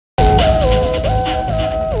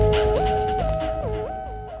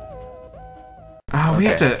we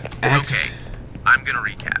have to act... Okay, I'm gonna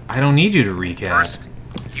recap. I don't need you to recap. First,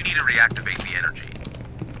 you need to reactivate the energy.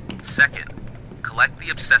 Second, collect the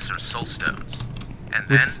Obsessor's soul stones. And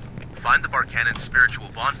then, find the Barkanon's spiritual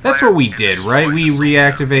bonfire. That's what we and did, destroy right? the We soul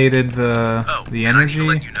reactivated stones. the and energy. I need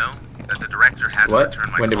to let you know that the director hasn't What?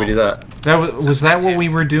 returned my When did we do calls. that? That was that what we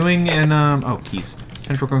were doing in oh, keys.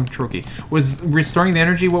 Central control key. Was restoring the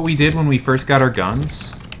energy what we did when we first got our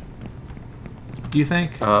guns? Do you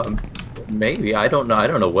think? Maybe. I don't know. I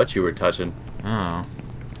don't know what you were touching. Oh.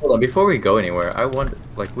 Hold on, before we go anywhere, I wonder,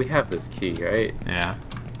 like, we have this key, right? Yeah.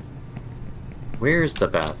 Where's the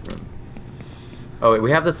bathroom? Oh, wait,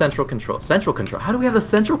 we have the central control. Central control. How do we have the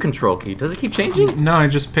central control key? Does it keep changing? No, I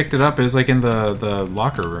just picked it up. It was like in the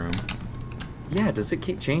locker room. Yeah, does it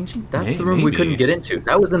keep changing? That's the room we maybe. couldn't get into.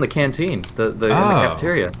 That was in the canteen, in the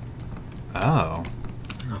cafeteria. Oh.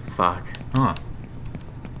 Oh, fuck. Huh.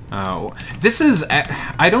 Oh, this is...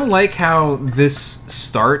 I don't like how this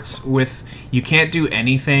starts with... You can't do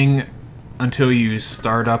anything until you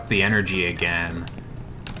start up the energy again.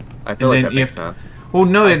 I feel like that makes sense. Well,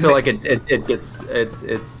 no, I feel like it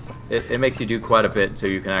makes you do quite a bit until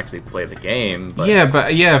you can actually play the game. But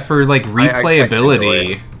yeah, for like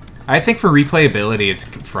replayability, I think for replayability it's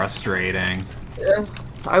frustrating. Yeah,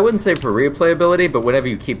 I wouldn't say for replayability, but whenever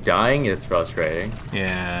you keep dying, it's frustrating.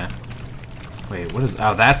 Yeah. Wait, what is...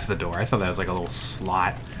 Oh, that's the door. I thought that was like a little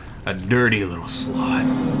slot. A dirty little slot.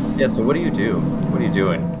 Yeah, so what do you do? What are you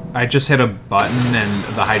doing? I just hit a button and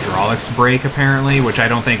the hydraulics break, apparently, which I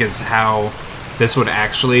don't think is how this would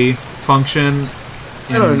actually function.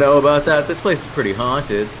 I don't know about that. This place is pretty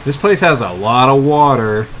haunted. This place has a lot of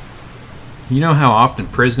water. You know how often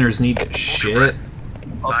prisoners need to shit?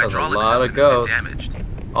 Also has a lot of ghosts.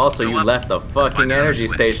 Also, you left the fucking energy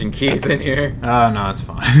station keys in here. Oh, no, it's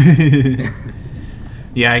fine.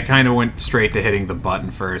 Yeah, I kind of went straight to hitting the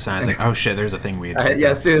button first, and I was like, "Oh shit, there's a thing we." Yeah,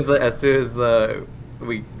 as soon as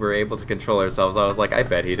we were able to control ourselves, I was like, "I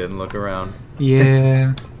bet he didn't look around."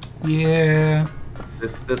 Yeah, yeah.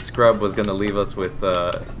 This scrub was gonna leave us with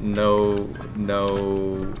no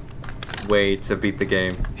way to beat the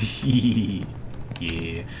game.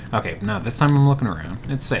 Yeah. Okay, no, this time I'm looking around.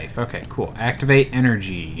 It's safe. Okay, cool. Activate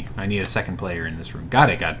energy. I need a second player in this room. God,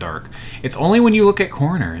 it got dark. It's only when you look at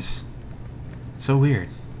corners. So weird.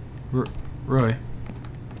 Roy.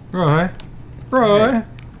 What?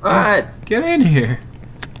 Get in here.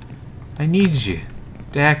 I need you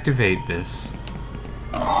to activate this.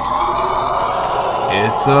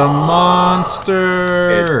 It's a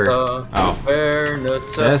monster. It's a bare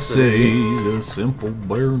necessity. The simple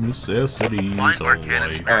bare necessities. Find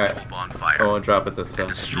Barkanon's spiritual bonfire. I won't drop it this time.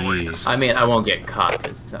 I mean, I won't get caught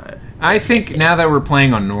this time. I think now that we're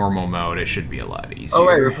playing on normal mode, it should be a lot easier. Oh,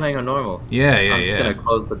 right, we're playing on normal. Yeah. I'm just gonna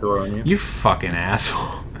close the door on you. You fucking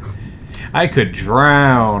asshole. I could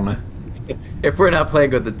drown. If we're not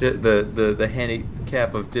playing with the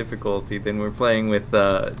handicap of difficulty, then we're playing with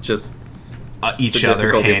just each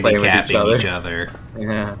other, handicapping each other.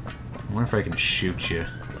 Yeah. I wonder if I can shoot you.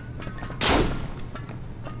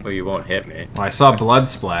 Well, you won't hit me. Well, I saw blood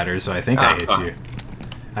splatter, so I think I hit you.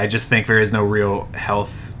 I just think there is no real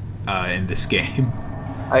health in this game.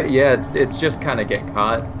 Yeah, it's just kind of get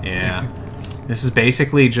caught. Yeah. This is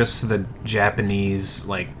basically just the Japanese,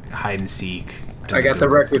 like, hide and seek. I got the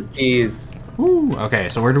record keys. Ooh, okay,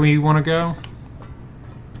 so where do we want to go?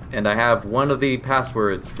 And I have one of the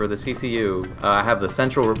passwords for the CCU. I have the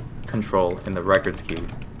central control in the records key.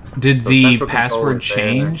 Did the password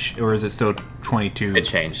change, or is it still 22? It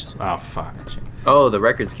changed. Oh, fuck. Oh, the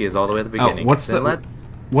records key is all the way at the beginning. Oh,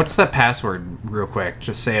 what's that password, real quick?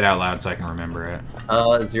 Just say it out loud so I can remember it.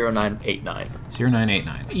 0989.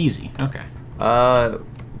 0989. Easy. Okay. Where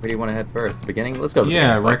do you want to head first? The beginning? Let's go to the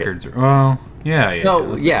beginning. Records. Oh, yeah.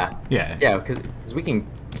 No, yeah. Yeah, because we can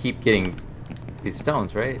keep getting these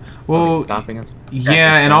stones, right? Well, stopping us.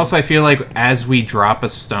 Yeah, and also I feel like as we drop a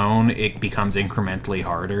stone, it becomes incrementally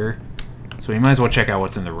harder. So we might as well check out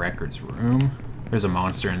what's in the records room. There's a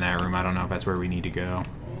monster in that room. I don't know if that's where we need to go.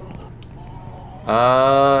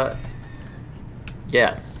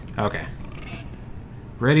 Yes. Okay.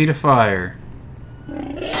 Ready to fire.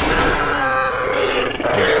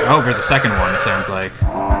 Oh, there's a second one, it sounds like.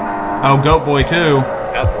 Oh, Goat Boy, too.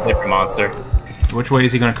 That's a different monster. Which way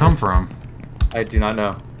is he going to come from? I do not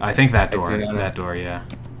know. I think that door. That door, yeah.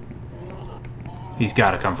 He's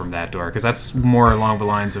got to come from that door, because that's more along the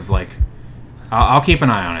lines of, like... I'll keep an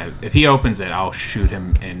eye on it. If he opens it, I'll shoot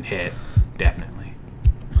him and hit. Definitely.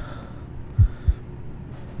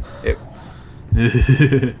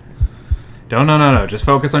 No. Just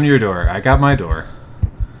focus on your door. I got my door.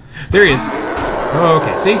 There he is. Oh,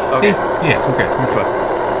 okay. See? Okay. See? Yeah, okay. This way.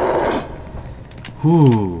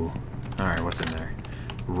 Whew. Alright, what's in there?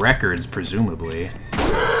 Records, presumably.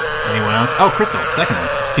 Anyone else? Oh, Crystal, second one.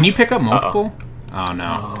 Can you pick up multiple? Oh,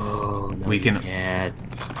 no. Oh, no, we can. You can't.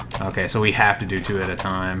 Okay, so we have to do 2 at a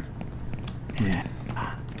time.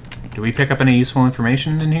 Do we pick up any useful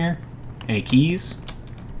information in here? Any keys?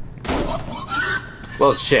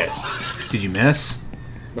 Well, shit. Did you miss?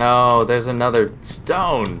 No, there's another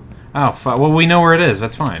stone. Oh, well, we know where it is.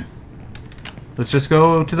 That's fine. Let's just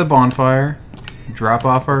go to the bonfire, drop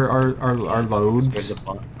off our loads. Where's the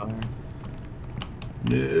bonfire?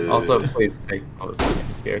 Also, please stay close.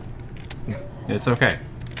 I'm scared. It's okay.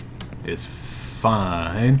 It's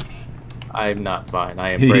fine. I'm not fine.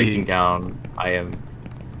 I am breaking down. I am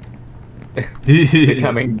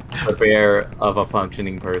becoming the bear of a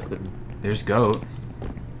functioning person. There's Goat.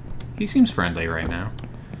 He seems friendly right now.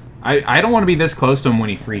 I don't want to be this close to him when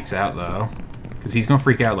he freaks out, though. Because he's going to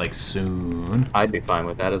freak out, like, soon. I'd be fine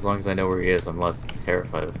with that as long as I know where he is. I'm less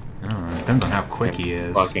terrified of I don't know. It depends on how quick he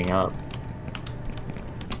is. fucking up.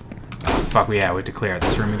 Oh, fuck, we have to clear out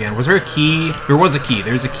this room again. Was there a key? There was a key.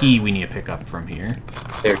 There's a key we need to pick up from here.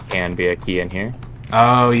 There can be a key in here.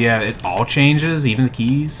 Oh, yeah. It all changes? Even the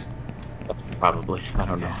keys? Probably. I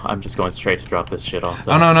don't know. I'm just going straight to drop this shit off.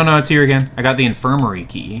 Oh, no. It's here again. I got the infirmary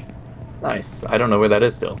key. Nice. I don't know where that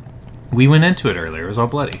is still. We went into it earlier. It was all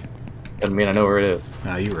bloody. Doesn't mean I know where it is.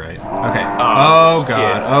 Oh, you're right. Okay. Oh, Oh,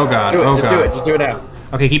 God. shit. Oh, God. Do it. Oh, Just God. do it. Just do it now.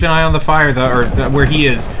 Okay, keep an eye on the fire, though, or where he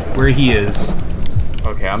is. Where he is.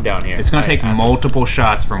 Okay, I'm down here. It's gonna take multiple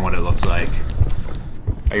shots from what it looks like.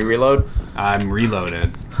 Are you reload? I'm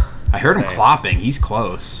reloaded. I heard him Same. clopping. He's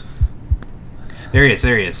close. There he is.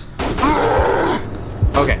 There he is.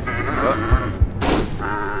 Okay.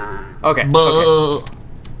 Okay. Okay.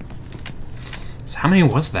 So how many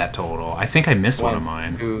was that total? I think I missed one of 1,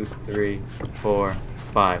 mine. 2, 3, 4,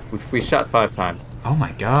 5. We shot 5 times, Oh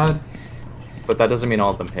my god. but that doesn't mean all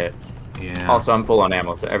of them hit. Yeah. Also, I'm full on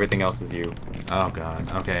ammo, so everything else is you. Oh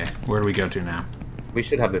god. Okay. Where do we go to now? We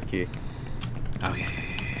should have this key. Oh yeah.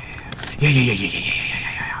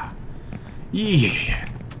 Yeah.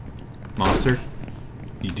 Monster.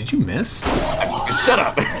 Did you miss? Shut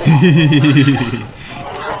up!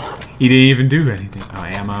 He didn't even do anything. Oh,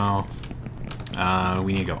 ammo.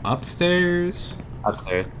 We need to go upstairs.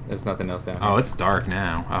 Upstairs. There's nothing else down here. Oh, it's dark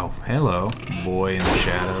now. Oh, hello, boy in the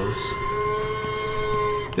shadows.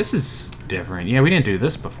 This is different. Yeah, we didn't do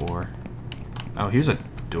this before. Oh, here's a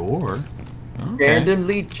door. Okay.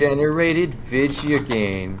 Randomly generated video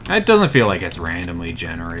games. That doesn't feel like it's randomly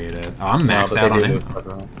generated. Oh, I'm maxed out on it.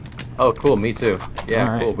 Oh, cool. Me too. Yeah,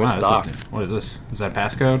 All right. cool. We're Wow, stocked. what is this? Was that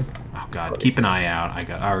passcode? Oh god, keep an eye out. I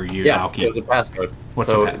got. Or you? Yes, I'll keep. there's a passcode. What's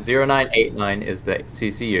so the pass? 0989 is the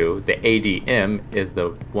CCU. The ADM is the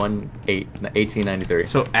 1893.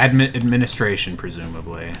 So administration,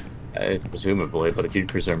 presumably. Presumably, but if you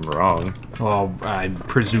presume wrong. Well, I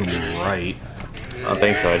presume you're right. I don't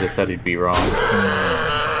think so. I just said he'd be wrong.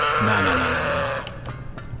 No.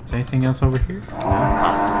 Is there anything else over here? Fuck.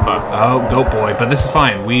 Oh, goat boy. But this is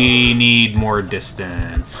fine. We need more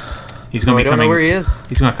distance. He's gonna I be don't coming. know where he is.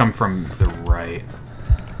 He's gonna come from the right.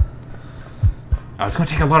 Oh, it's gonna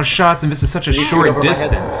take a lot of shots, and this is such a Can you shoot short over my head?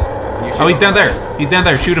 distance. Can you shoot Oh, he's over down my there. head? He's down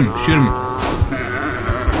there. Shoot him. Shoot him.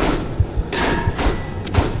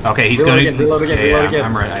 Okay, he's Reload gonna. again, reload again, reload again.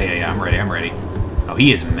 I'm ready. Yeah, I'm ready. Oh,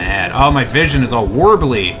 he is mad. Oh, my vision is all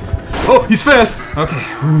warbly. Oh, he's fast. Okay.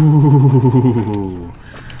 Ooh.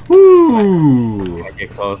 Ooh. Can I get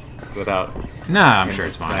close without? Nah, I'm him sure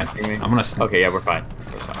it's just fine. smashing me? I'm gonna. Okay, yeah, we're fine.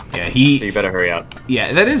 We're fine. Yeah, So you better hurry up.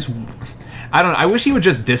 Yeah, that is. I don't. I wish he would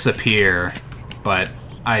just disappear, but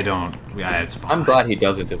I don't. Yeah, it's fine. I'm glad he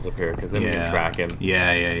doesn't disappear because then we can track him.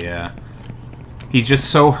 Yeah. He's just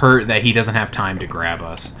so hurt that he doesn't have time to grab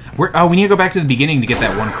us. Oh, we need to go back to the beginning to get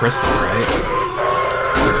that one crystal, right?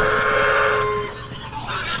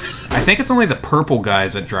 I think it's only the purple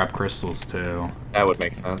guys that drop crystals, too. That would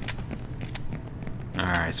make sense.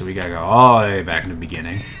 Alright, so we gotta go all the way back to the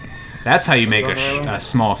beginning. That's how you make a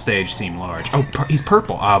small stage seem large. Oh, he's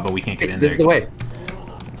purple. Oh, but we can't get in there. This is the way.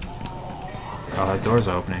 Oh, that door's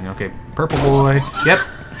opening. Okay, purple boy. Yep.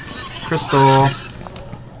 Crystal.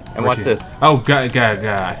 And watch this. Oh, God.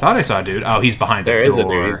 I thought I saw a dude. Oh, he's behind the door. There is a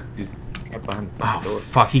dude. He's trapped behind the Oh, door.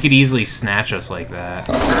 fuck. He could easily snatch us like that.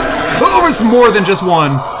 Oh, it's more than just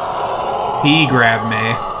one. He grabbed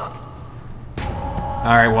me.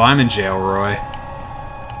 Alright, well, I'm in jail, Roy.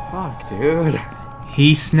 Fuck, dude.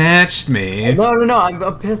 He snatched me. No.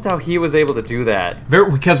 I'm pissed how he was able to do that.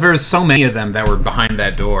 Because there was so many of them that were behind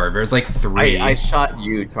that door. There's like 3. I shot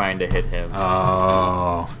you trying to hit him.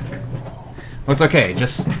 Oh. Well, it's okay.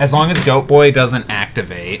 Just as long as Goat Boy doesn't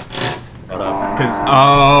activate. Shut up. Because,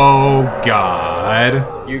 oh,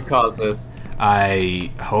 God. You caused this.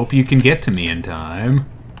 I hope you can get to me in time.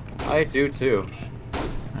 I do too.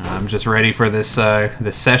 I'm just ready for this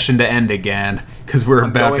session to end again, because we're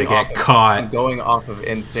about to get caught. I'm going off of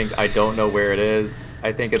instinct. I don't know where it is.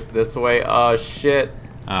 I think it's this way. Oh, shit.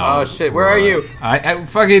 Oh, shit. Where are you? I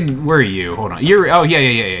fucking... Where are you? Hold on. You're... Oh,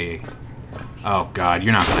 yeah. Oh, God.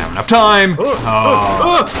 You're not going to have enough time.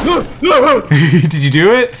 Oh. Did you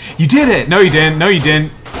do it? You did it. No, you didn't. No, you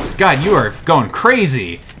didn't. God, you are going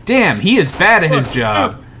crazy. Damn, he is bad at his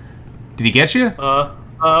job. Did he get you?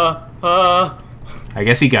 I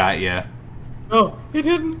guess he got you. No, he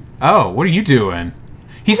didn't. Oh, what are you doing?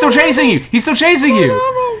 He's still chasing you! He's still chasing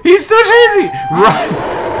you! He's still chasing you! Run!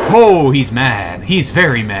 Oh, he's mad. He's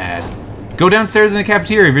very mad. Go downstairs in the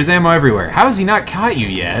cafeteria. There's ammo everywhere. How has he not caught you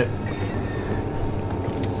yet?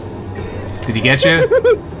 Did he get you?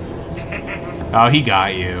 Oh, he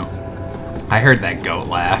got you. I heard that goat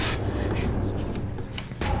laugh.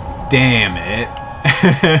 Damn it.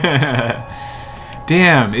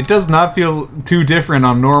 Damn, it does not feel too different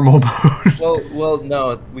on normal mode. Well,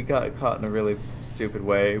 no, we got caught in a really stupid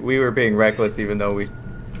way. We were being reckless even though we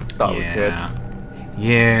thought we could.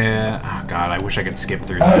 Yeah. Oh, God, I wish I could skip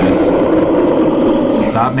through this.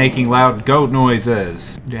 Stop making loud goat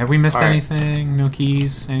noises. Have we missed anything? No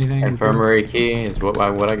keys? Anything? Infirmary key is what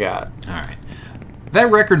I got. Alright. That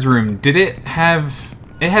records room, did it have...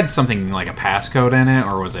 It had something like a passcode in it,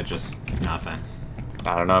 or was it just nothing?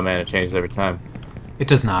 I don't know, man. It changes every time. It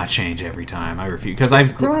does not change every time. I refuse. Because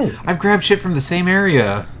I've grabbed shit from the same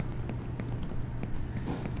area.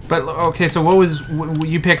 But, okay, so what was...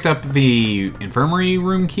 You picked up the infirmary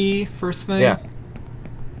room key first thing? Yeah.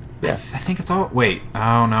 I think it's all... Wait.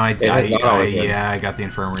 Oh, no. I got the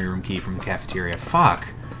infirmary room key from the cafeteria. Fuck.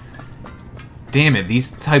 Damn it.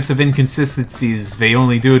 These types of inconsistencies, they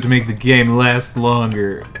only do it to make the game last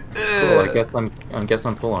longer. Cool, I guess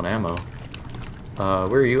I'm full on ammo.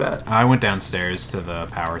 Where are you at? I went downstairs to the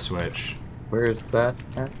power switch. Where is that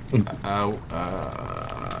at?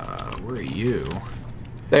 Where are you?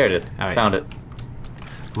 There it is. Right. Found it.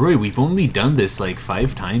 Roy, we've only done this like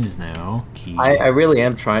 5 times now. Key. I really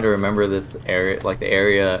am trying to remember this area, like the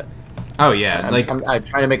area. Oh yeah, I'm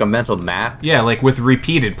trying to make a mental map. Yeah, like with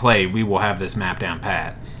repeated play, we will have this map down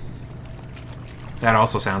pat. That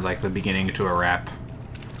also sounds like the beginning to a rap.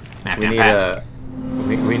 Map down pat.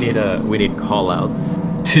 We need call-outs.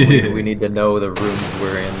 we need to know the rooms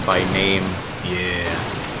we're in by name. Yeah.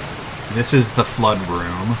 This is the flood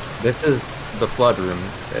room. This is the flood room.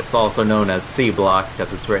 It's also known as C block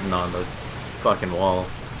because it's written on the fucking wall.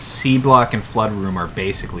 C block and flood room are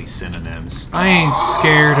basically synonyms. I ain't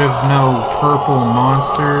scared of no purple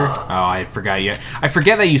monster. Oh, I forgot you. I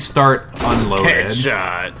forget that you start unloaded.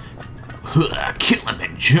 Headshot.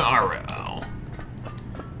 Kilimanjaro.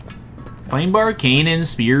 Flame Arcane and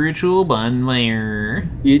Spiritual Bonfire.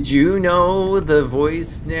 Did you know the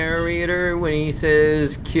voice narrator when he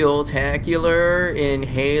says Killtacular in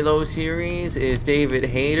Halo series is David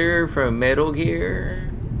Hayter from Metal Gear?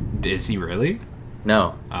 Is he really?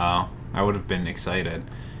 No. Oh, I would have been excited.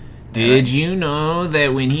 Did you know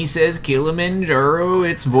that when he says Kilimanjaro,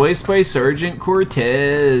 it's voiced by Sergeant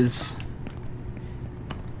Cortez?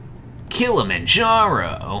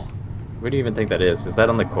 Kilimanjaro. Where do you even think that is? Is that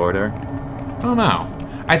on the corridor? I don't know.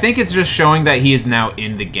 I think it's just showing that he is now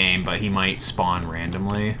in the game, but he might spawn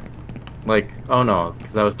randomly. Like, oh no,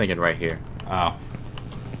 because I was thinking right here. Oh.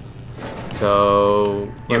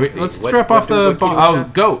 So, yeah, let's drop off the... Oh,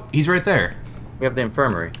 goat! He's right there. We have the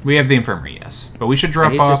infirmary. We have the infirmary, yes. But we should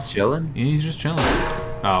drop off... He's just chilling? Yeah, he's just chilling.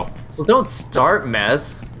 Oh. Well, don't start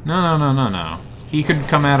mess. No. He could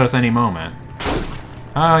come at us any moment.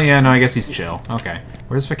 Oh, yeah, no, I guess he's chill. Okay.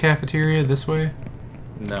 Where's the cafeteria? This way?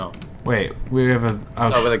 No. Wait, we have a... Oh,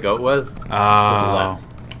 where the goat was? Oh. To the left.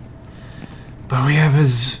 But we have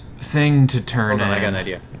his thing to turn Hold on, in. I got an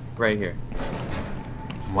idea. Right here.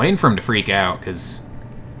 I'm waiting for him to freak out, because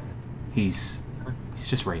he's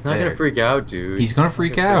just right there. He's not gonna freak out, dude. He's gonna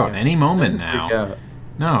freak out any moment now.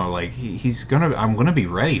 No, like, he's gonna... I'm gonna be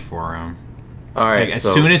ready for him. Alright, like, as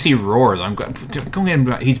soon as he roars, I'm going... Go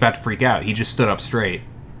ahead, he's about to freak out. He just stood up straight.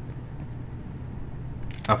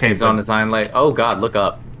 Okay, he's on his hind leg. Oh god, look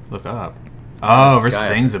up. Look up. Oh, there's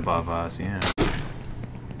things above us, yeah.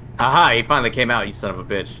 Haha, he finally came out, you son of a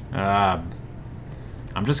bitch.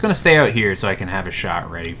 I'm just gonna stay out here so I can have a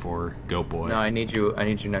shot ready for Goat Boy. No, I need you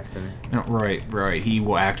next to me. No, right. He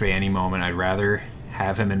will activate any moment. I'd rather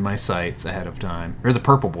have him in my sights ahead of time. There's a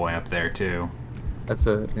purple boy up there, too. That's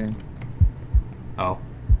a... Yeah. Oh.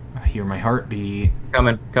 I hear my heartbeat.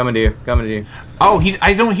 Coming to you, coming to you. Oh,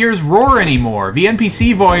 I don't hear his roar anymore. The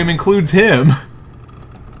NPC volume includes him.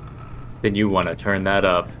 Then you want to turn that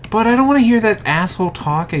up. But I don't want to hear that asshole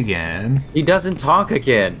talk again. He doesn't talk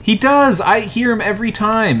again. He does. I hear him every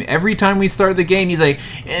time. Every time we start the game, he's like...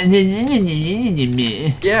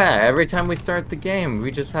 Yeah, every time we start the game,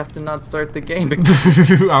 we just have to not start the game.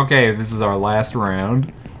 Okay, this is our last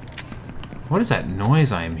round. What is that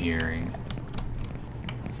noise I'm hearing?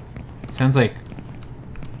 Sounds like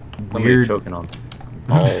weird... choking on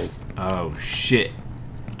balls. Oh, shit.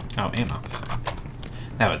 Oh, ammo.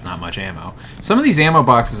 That was not much ammo. Some of these ammo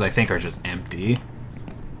boxes, I think, are just empty.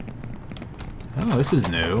 Oh, this is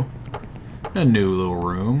new. A new little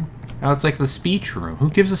room. Oh, it's like the speech room.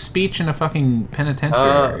 Who gives a speech in a fucking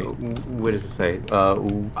penitentiary? What does it say?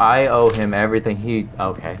 I owe him everything he...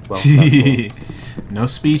 Okay, well, No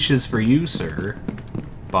speeches for you, sir.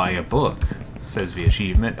 Buy a book, says the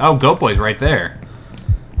achievement. Oh, Goat Boy's right there.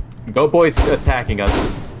 Goat Boy's attacking us.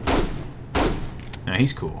 Nah,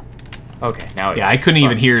 he's cool. Okay, now yeah, I couldn't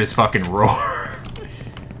even hear his fucking roar.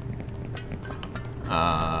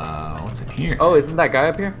 What's in here? Oh, isn't that guy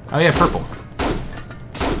up here? Oh yeah, purple.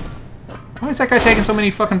 Why is that guy taking so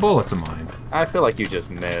many fucking bullets of mine? I feel like you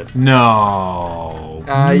just missed. No.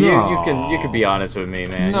 No. You can be honest with me,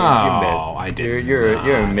 man. No, you missed. I didn't. You're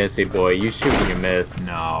a missy boy. You shoot and you miss.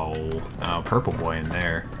 No. Oh, purple boy in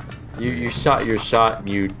there. You shot your shot and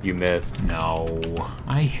you missed. No,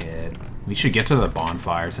 I hit. We should get to the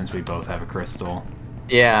bonfire since we both have a crystal.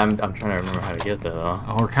 Yeah, I'm trying to remember how to get there though.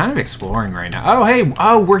 Oh, we're kind of exploring right now. Oh, hey,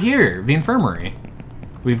 we're here, the infirmary.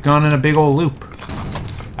 We've gone in a big old loop.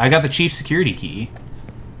 I got the chief security key.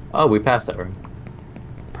 Oh, we passed that room.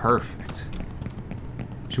 Perfect.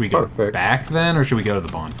 Should we go back then, or should we go to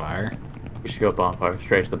the bonfire? We should go bonfire,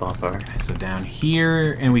 straight to the bonfire. Okay, so down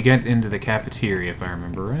here, and we get into the cafeteria, if I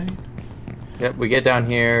remember right. Yep, we get down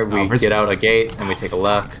here, we get out a gate, and we take a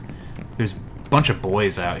left. There's a bunch of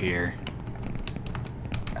boys out here.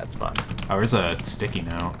 That's fun. Oh, there's a sticky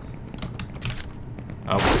note.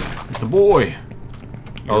 Oh, it's a boy.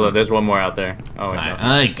 Oh, there's one more out there. Oh,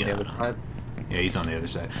 I got him. Yeah, he's on the other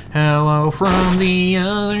side. Hello from the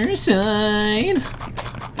other side.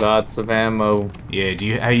 Lots of ammo.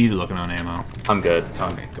 Yeah, how are you looking on ammo? I'm good.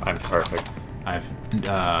 Okay, good. I'm perfect. I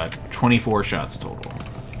have 24 shots total.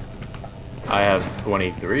 I have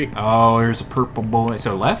 23. Oh, there's a purple boy.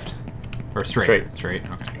 So left? Or straight? Straight. Straight,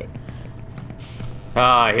 okay. Straight.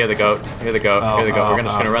 Ah, I hear the goat. Hear the goat. Hear the goat. We're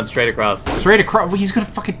just gonna run straight across. Straight across? He's gonna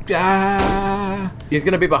fucking... He's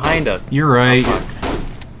gonna be behind us. You're right.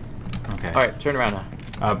 Okay. Alright, turn around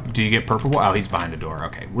now. Do you get purple boy? Oh, he's behind the door.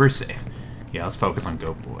 Okay, we're safe. Yeah, let's focus on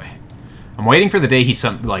Goat Boy. I'm waiting for the day he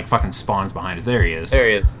like fucking spawns behind us. There he is. There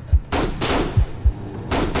he is.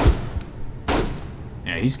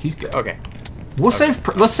 Yeah, he's good. Okay. Let's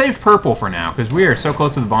save purple for now because we are so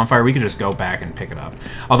close to the bonfire. We could just go back and pick it up.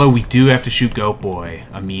 Although we do have to shoot Goat Boy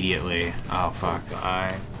immediately. Oh fuck.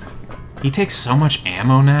 He takes so much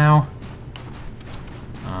ammo now.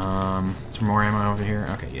 Is there more ammo over here?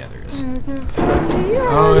 Okay, yeah, there is.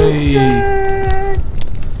 Oh,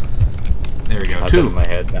 there we go. Two. In my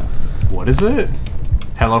head now. What is it?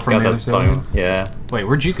 Hello from the other side. Yeah. Wait,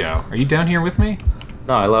 where'd you go? Are you down here with me?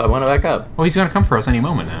 No, I want to back up. Oh, he's gonna come for us any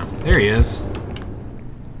moment now. There he is.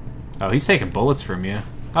 Oh, he's taking bullets from you.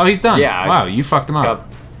 Oh, he's done. Yeah. Wow, you fucked him up.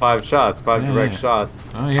 Got 5 shots, 5 direct shots.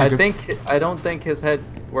 Oh yeah. I don't think his head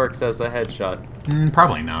works as a headshot.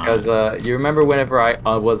 Probably not. Because you remember whenever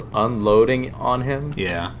I was unloading on him?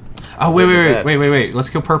 Yeah. Oh wait. Let's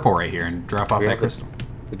kill purple right here and drop off that crystal.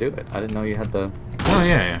 To do it. I didn't know you had the... Oh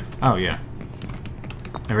yeah. Oh yeah.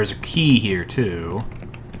 There's a key here too.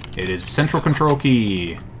 It is central control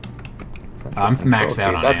key. I'm maxed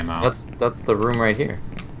out on ammo. That's the room right here.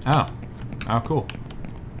 Oh. Oh, cool.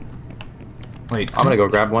 Wait. I'm gonna go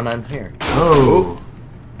grab one on here. Oh.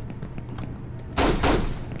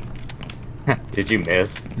 Did you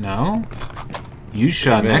miss? No. You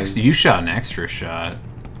shot an extra shot.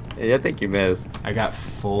 Yeah, I think you missed. I got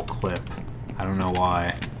full clip. I don't know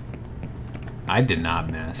why. I did not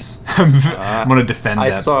miss. I'm gonna defend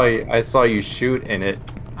that. I saw you shoot in it.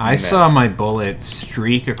 I saw my bullet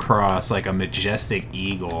streak across like a majestic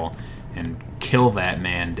eagle and kill that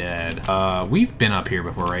man dead. We've been up here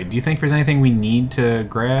before, right? Do you think there's anything we need to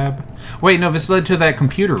grab? Wait, no, this led to that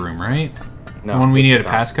computer room, right? No, the one we needed a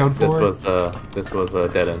passcode for? This was a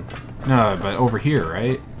dead end. No, but over here,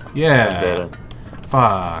 right? Yeah. Dead end.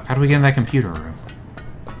 Fuck. How do we get in that computer room?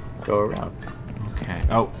 Go around. Okay.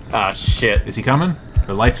 Oh. Ah, shit. Is he coming?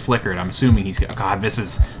 The lights flickered. I'm assuming he's... God, this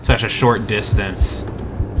is such a short distance.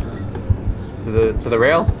 To the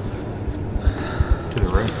rail? To the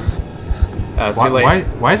rail. Too late.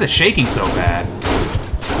 Why is it shaking so bad?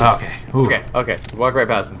 Okay. Ooh. Okay. Walk right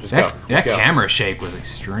past him. Just go. That Go. camera shake was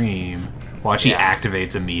extreme. Watch, he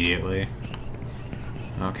activates immediately.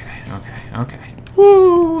 Okay.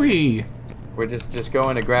 Woo-wee! We're just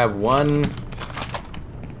going to grab one...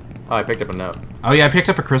 Oh, I picked up a note. Oh yeah, I picked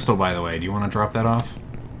up a crystal, by the way. Do you want to drop that off?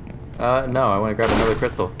 No, I want to grab another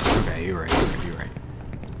crystal. Okay, you're right.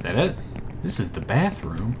 Is that it? This is the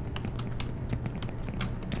bathroom.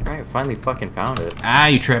 Alright, finally fucking found it. Ah,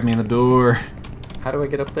 you trapped me in the door. How do I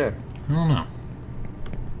get up there? I don't know.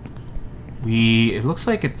 It looks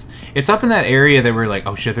like it's up in that area that we're like,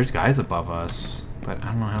 oh shit, there's guys above us. But I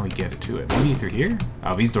don't know how we get to it. Maybe through here?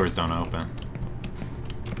 Oh, these doors don't open.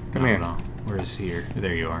 Come here. No. Where is here?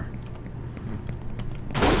 There you are.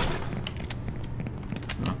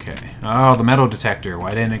 Okay. Oh, the metal detector.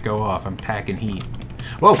 Why didn't it go off? I'm packing heat.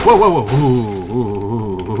 Whoa!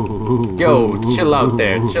 Yo, chill out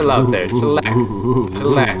there. Chillax.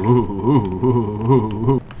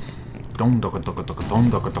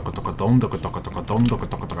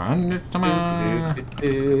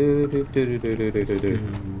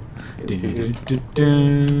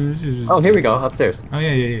 Oh, here we go, upstairs. Oh,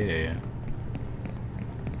 yeah.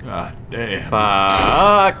 God damn.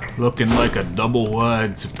 Fuck. Looking like a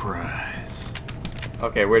double-wide surprise.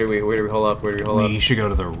 Okay, where do we hold up? We should go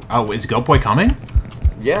to the... Oh, is Goat Boy coming?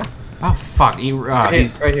 Yeah. Oh, fuck. He's right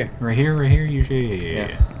here. Right here?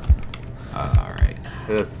 Yeah. Alright.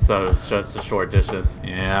 This is just a short distance.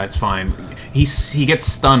 Yeah, it's fine. He gets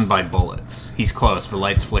stunned by bullets. He's close. The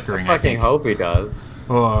light's flickering, I think. Hope he does.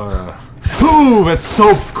 Ooh, that's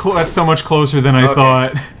so much closer than I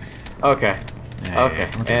thought. Okay. Yeah.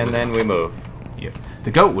 And then we move. Yep. The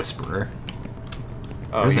Goat Whisperer.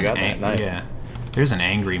 Oh, you got that? Nice. Yeah. There's an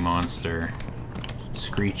angry monster,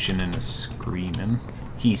 screeching and screaming.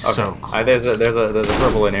 He's so close. There's a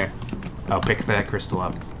purple in here. Oh, pick that crystal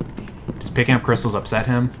up. Does picking up crystals upset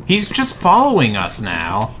him? He's just following us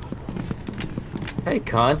now. Hey,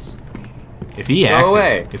 cunt. If he Go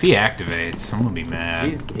away. If he activates, I'm gonna be mad.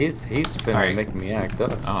 He's finna make me act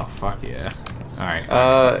up. Oh fuck yeah! All right.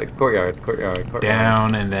 Courtyard.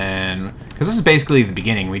 Down and then, because this is basically the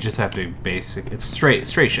beginning. We just have to It's straight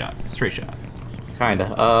shot.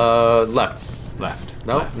 Kinda. Left.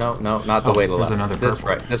 No, not the way to left. There's another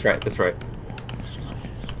purple. This right.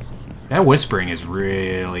 That whispering is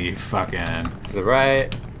really fucking... The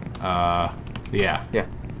right. Yeah. Yeah.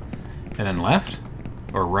 And then left?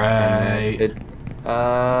 Or right?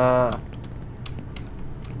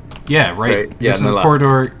 Yeah, right. Yeah, this is a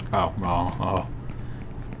corridor... Oh,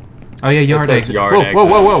 yeah, yard exit. Yard exit.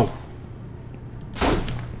 Whoa.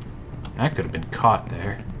 That could have been caught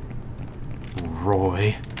there.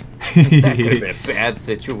 Roy. That could have been a bad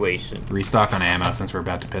situation. Restock on ammo since we're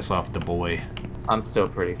about to piss off the boy. I'm still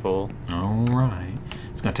pretty full. Alright.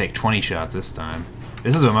 It's gonna take 20 shots this time.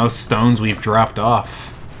 This is the most stones we've dropped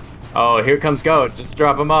off. Oh, here comes Goat. Just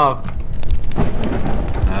drop him off.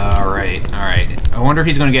 Alright. I wonder if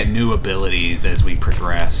he's gonna get new abilities as we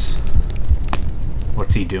progress.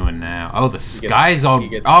 What's he doing now? Oh, the sky's all...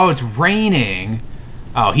 Oh, it's raining!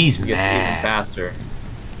 Oh, he's mad. He gets even faster.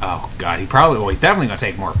 Oh, God. He's definitely gonna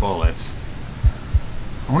take more bullets.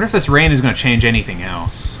 I wonder if this rain is gonna change anything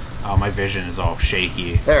else. Oh, my vision is all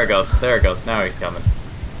shaky. There it goes. Now he's coming.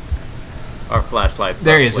 Our flashlights.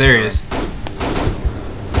 There he is.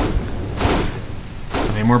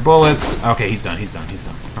 Any more bullets? Okay, he's done.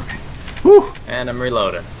 Okay. Whew. And I'm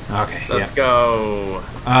reloading. Okay. Let's go.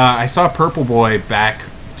 I saw Purple Boy back,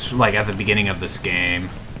 like, at the beginning of this game.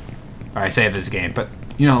 Or I say this game, but,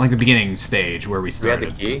 you know, like the beginning stage where we started. We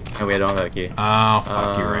had the key? No, we don't have the key. Oh,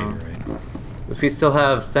 fuck, you're right. We still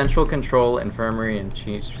have central control, infirmary, and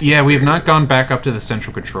chief. Yeah, we have not gone back up to the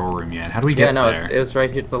central control room yet. How do we get there? Yeah, no, it was right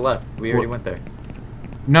here to the left. We already went there.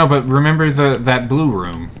 No, but remember that blue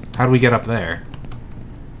room. How do we get up there?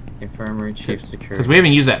 Infirmary, chief security. Because we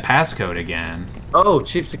haven't used that passcode again. Oh,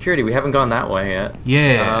 chief security. We haven't gone that way yet.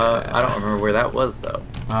 Yeah. I don't remember where that was, though.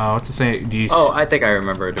 Oh, what's the same? Oh, I think I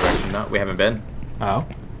remember a direction. No, we haven't been. Oh.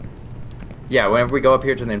 Yeah, whenever we go up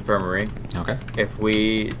here to the infirmary. Okay. If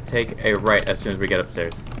we take a right as soon as we get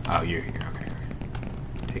upstairs. Oh, you're here. Okay.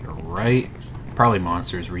 Take a right. Probably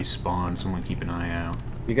monsters respawn. Someone keep an eye out.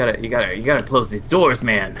 You gotta close these doors,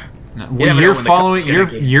 man. No, well, you're following.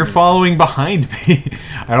 You're following behind me.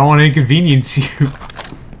 I don't want to inconvenience you.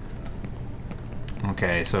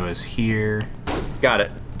 Okay, so it's here. Got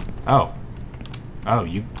it. Oh. Oh,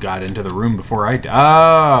 you got into the room before I did. Oh.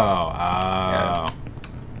 Yeah.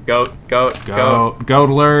 Goat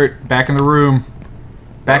alert. Back in the room.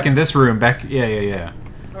 Back in this room. Yeah.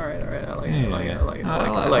 Alright, I like it.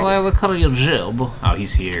 I like it. What color your jib? Oh,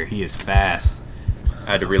 he's here. He is fast.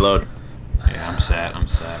 I had to reload. Yeah, I'm set.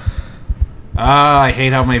 I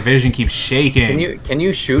hate how my vision keeps shaking. Can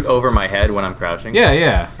you shoot over my head when I'm crouching?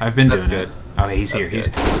 Yeah. I've been That's doing good. it. Oh, he's That's here. He's.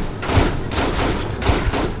 good.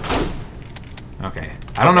 Okay.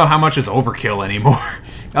 I don't know how much is overkill anymore.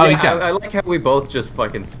 Oh, Yeah, he's got. I like how we both just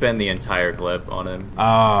fucking spend the entire clip on him.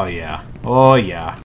 Oh yeah. Oh yeah.